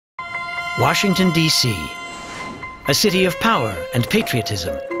Washington, D.C., a city of power and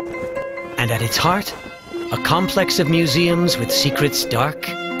patriotism, and at its heart, a complex of museums with secrets dark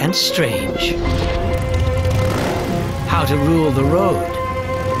and strange. How to rule the road.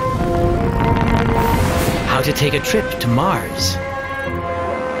 How to take a trip to Mars.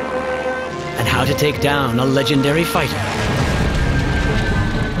 And how to take down a legendary fighter.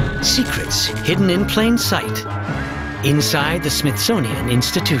 Secrets hidden in plain sight inside the Smithsonian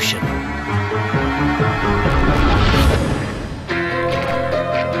Institution.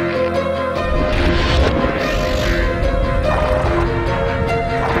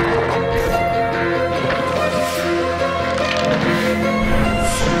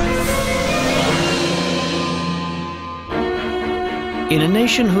 In a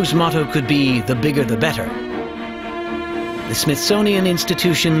nation whose motto could be the bigger the better, the Smithsonian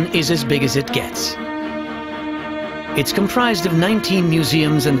Institution is as big as it gets. It's comprised of 19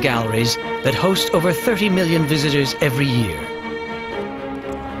 museums and galleries that host over 30 million visitors every year.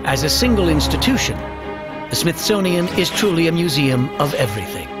 As a single institution, the Smithsonian is truly a museum of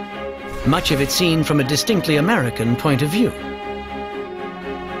everything, much of it seen from a distinctly American point of view.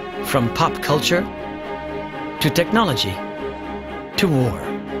 From pop culture to technology to war.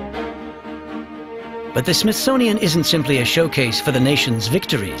 But the Smithsonian isn't simply a showcase for the nation's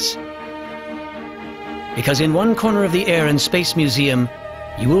victories. Because in one corner of the Air and Space Museum,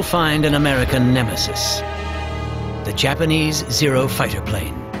 you will find an American nemesis, the Japanese Zero fighter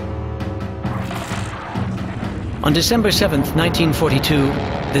plane. On December 7th, 1942,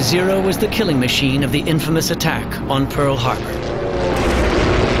 the Zero was the killing machine of the infamous attack on Pearl Harbor.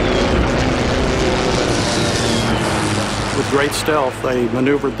 With great stealth, they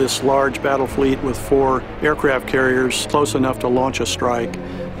maneuvered this large battle fleet with 4 aircraft carriers close enough to launch a strike.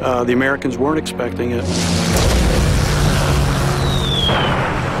 The Americans weren't expecting it.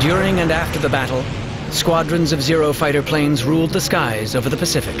 During and after the battle, squadrons of Zero fighter planes ruled the skies over the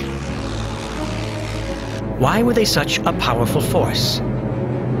Pacific. Why were they such a powerful force?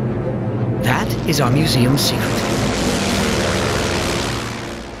 That is our museum's secret.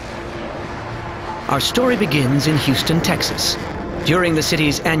 Our story begins in Houston, Texas, during the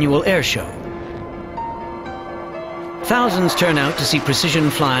city's annual air show. Thousands turn out to see precision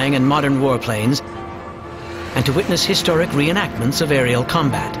flying and modern warplanes and to witness historic reenactments of aerial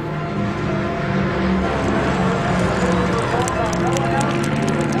combat.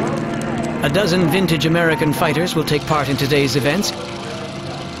 A dozen vintage American fighters will take part in today's events,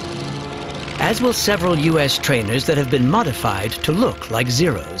 as will several U.S. trainers that have been modified to look like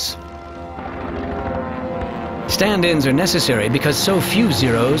Zeros. Stand-ins are necessary because so few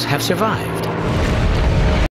Zeros have survived.